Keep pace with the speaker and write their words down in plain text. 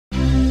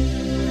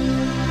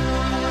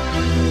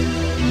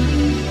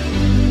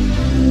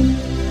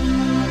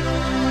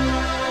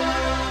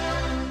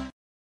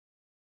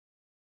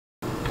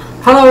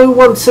Hello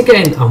once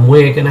again, and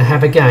we're going to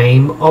have a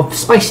game of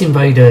Space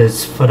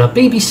Invaders for the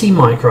BBC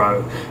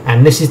Micro,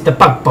 and this is the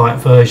Bugbyte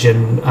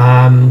version.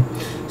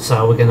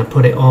 So we're going to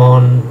put it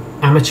on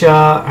amateur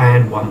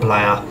and one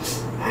player,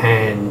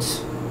 and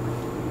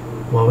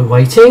while we're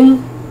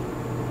waiting,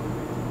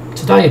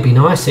 today would be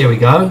nice. Here we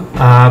go.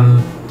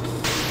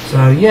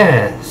 So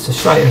yeah, so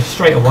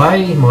straight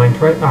away my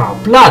impression.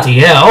 Oh bloody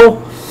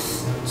hell!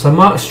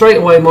 So straight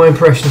away my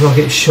impression is I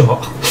get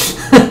shot.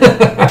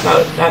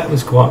 That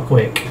was quite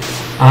quick.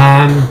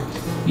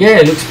 Yeah,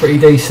 it looks pretty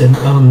decent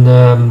on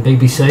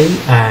BBC,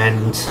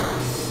 and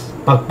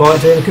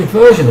Bugbyte doing a good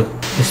version of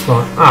this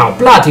one. Oh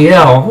bloody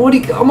hell!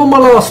 I'm on my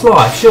last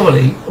life,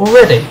 surely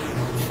already.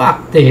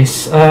 Fuck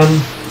this.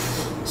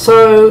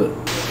 So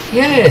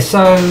yeah,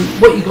 so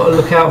what you got to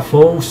look out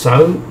for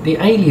also, the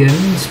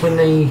aliens, when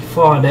they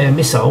fire their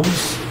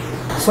missiles,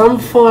 some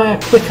fire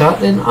quicker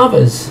than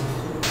others.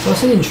 So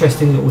that's an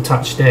interesting little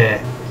touch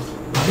there.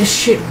 But this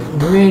ship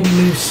really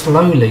moves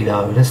slowly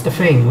though, that's the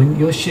thing. When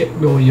your ship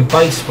or your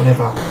base,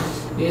 whatever,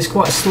 it is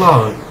quite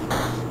slow.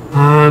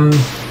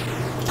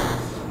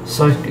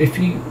 So if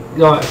you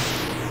like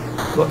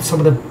got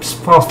some of the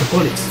faster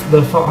bullets,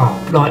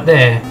 like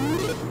there,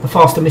 the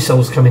faster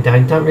missiles coming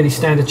down, you don't really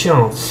stand a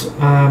chance.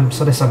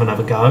 So let's have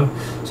another go.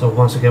 So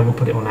once again we'll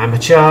put it on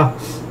amateur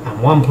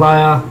and one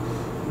player,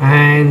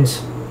 and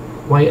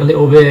wait a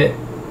little bit.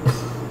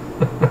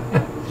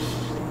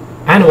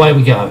 And away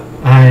we go,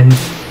 and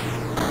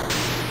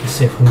let's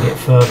see if we can get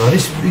further. At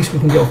least we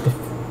can get off the.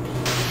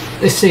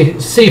 Let's see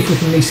if we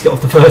can at least get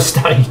off the first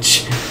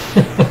stage.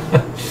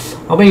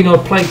 I mean, I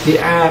played the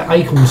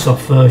Acorn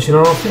soft version.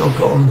 I think I've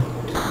got on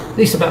at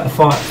least about the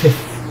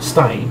 5th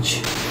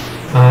stage.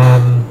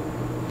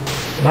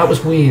 That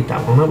was weird.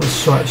 That one. That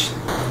was like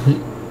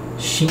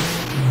sheet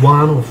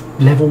 1 or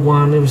level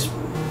 1. There was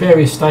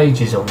various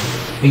stages on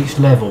each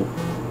level,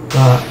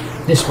 but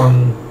this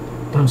one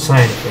don't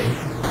say anything.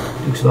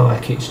 Looks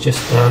like it's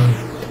just a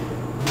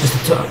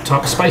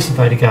type of Space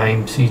Invader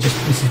game. So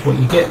this is what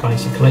you get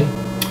basically.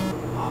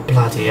 Oh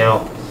bloody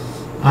hell!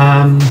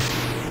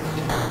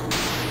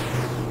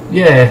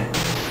 Yeah.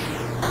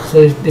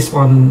 So this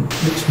one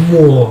looks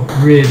more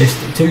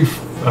realistic to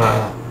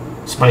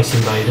Space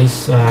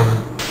Invaders,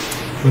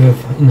 with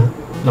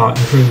like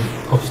improved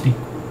obviously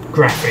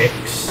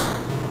graphics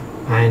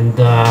and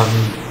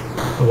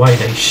the way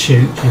they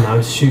shoot.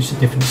 Shoots at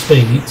different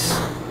speeds.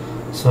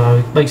 So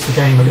it makes the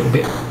game a little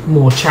bit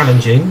more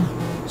challenging,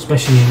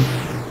 especially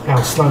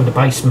how slow the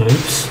base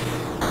moves.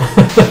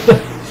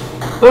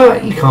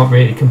 But you can't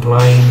really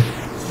complain.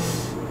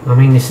 I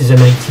mean, this is an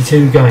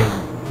 82 game.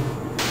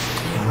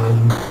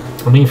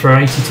 I mean, for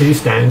 82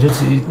 standards,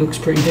 it looks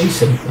pretty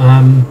decent.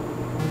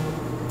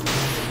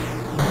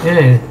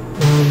 Yeah,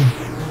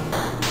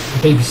 the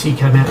BBC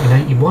came out in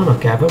 81, I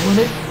gather, wasn't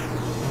it?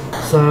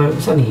 So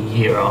it's only a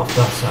year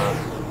after. So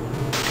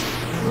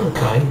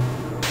okay.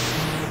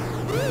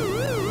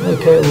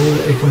 Okay, well,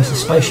 here comes the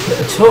spaceship at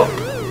the top.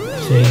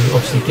 So you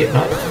obviously get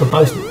that for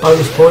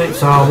bonus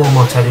points. Oh, what am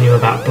I telling you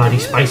about bloody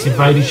Space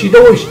Invaders?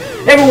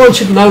 Everyone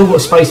should know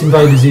what Space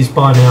Invaders is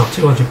by now.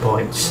 200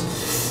 points.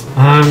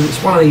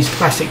 It's one of these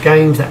classic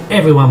games that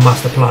everyone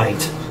must have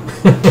played.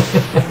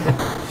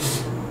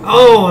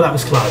 Oh, that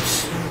was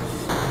close.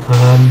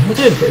 We're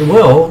doing pretty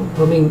well.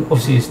 I mean,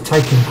 obviously it's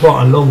taken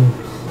quite a long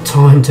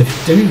time to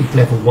do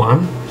level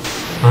 1.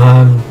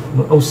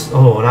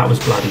 Oh, that was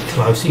bloody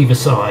close, either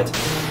side.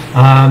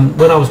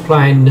 When I was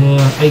playing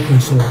Acorn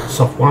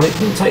soft one, it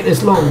didn't take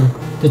this long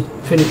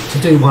to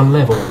do one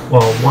level,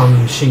 well,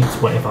 one sheet,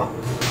 whatever.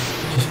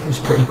 It was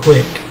pretty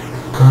quick.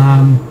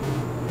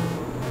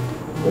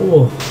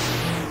 Oh,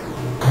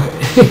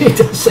 it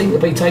does seem to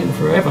be taking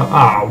forever.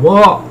 Ah,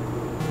 what?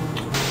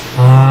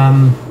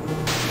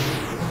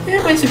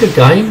 Yeah, but it's a good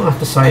game. I have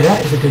to say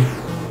that it's a good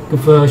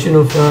version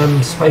of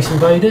Space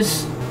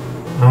Invaders.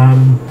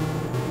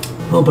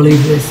 I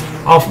believe this.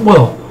 I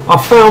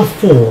found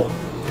 4.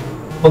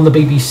 On the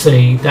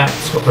BBC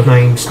that's got the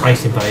name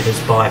Space Invaders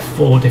by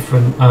 4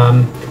 different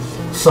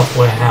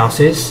software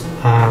houses.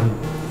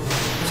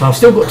 So I've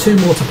still got 2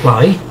 more to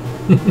play.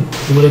 I'm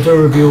going to do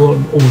a review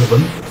on all of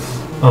them.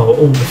 Oh,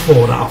 all the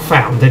 4 that I've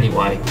found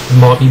anyway. There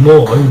might be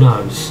more, who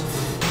knows.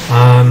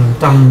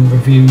 Done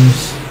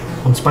reviews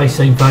on Space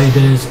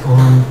Invaders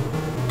on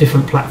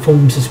different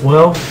platforms as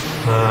well.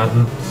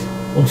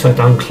 Also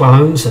done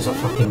clones as I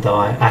fucking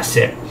die. That's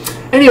it.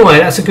 Anyway,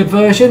 that's a good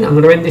version. I'm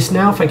going to end this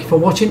now. Thank you for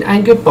watching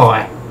and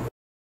goodbye.